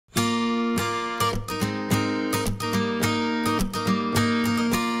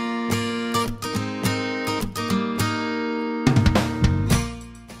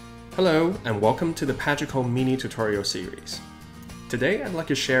Hello and welcome to the Pagico mini tutorial series. Today I'd like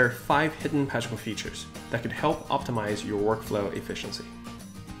to share 5 hidden Pagico features that could help optimize your workflow efficiency.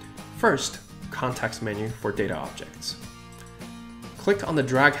 First, context menu for data objects. Click on the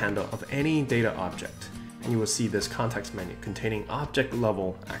drag handle of any data object and you will see this context menu containing object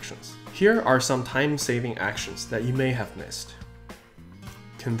level actions. Here are some time-saving actions that you may have missed.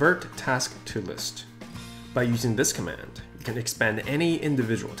 Convert task to list. By using this command, you can expand any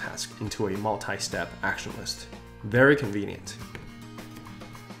individual task into a multi-step action list. Very convenient.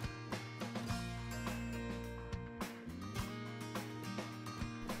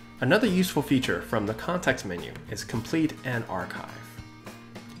 Another useful feature from the context menu is complete and archive.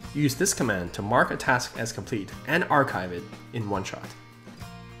 Use this command to mark a task as complete and archive it in one shot.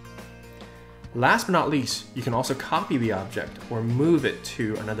 Last but not least, you can also copy the object or move it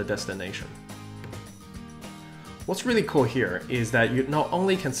to another destination. What's really cool here is that you not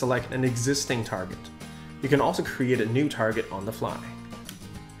only can select an existing target, you can also create a new target on the fly.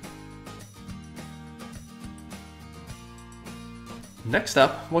 Next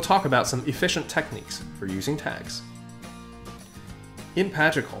up, we'll talk about some efficient techniques for using tags. In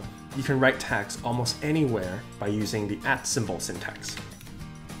Pagico, you can write tags almost anywhere by using the @ symbol syntax.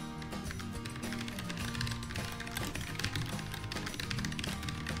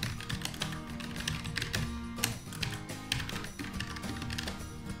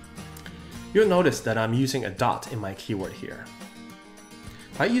 You'll notice that I'm using a dot in my keyword here.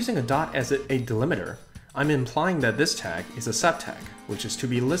 By using a dot as a delimiter, I'm implying that this tag is a subtag, which is to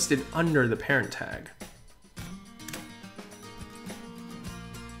be listed under the parent tag.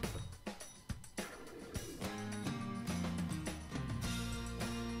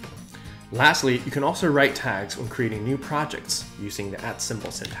 Lastly, you can also write tags when creating new projects using the @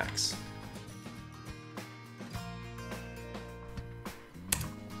 symbol syntax.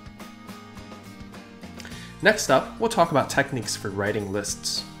 Next up, we'll talk about techniques for writing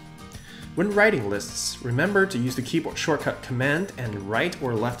lists. When writing lists, remember to use the keyboard shortcut Command and right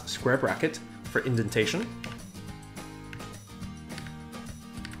or left square bracket for indentation,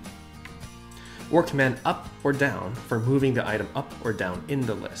 or Command up or down for moving the item up or down in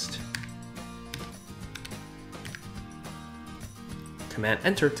the list. Command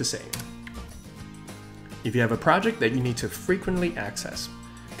Enter to save. If you have a project that you need to frequently access,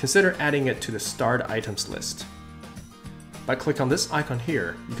 consider adding it to the Starred Items list. By clicking on this icon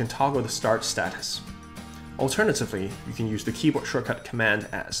here, you can toggle the start status. Alternatively, you can use the keyboard shortcut Command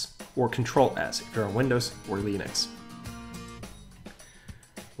S or Control S if you're on Windows or Linux.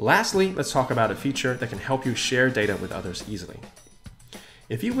 Lastly, let's talk about a feature that can help you share data with others easily.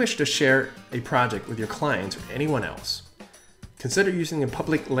 If you wish to share a project with your clients or anyone else, consider using a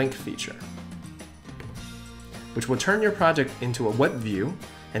public link feature, which will turn your project into a web view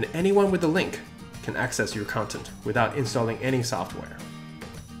and anyone with the link can access your content without installing any software.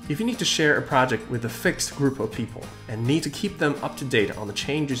 If you need to share a project with a fixed group of people and need to keep them up to date on the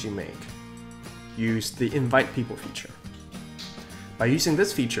changes you make, use the Invite People feature. By using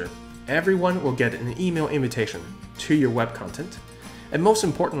this feature, everyone will get an email invitation to your web content, and most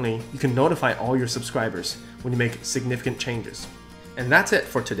importantly, you can notify all your subscribers when you make significant changes. And that's it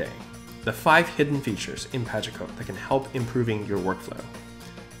for today. The 5 hidden features in Pagico that can help improving your workflow.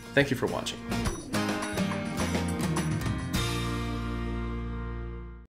 Thank you for watching.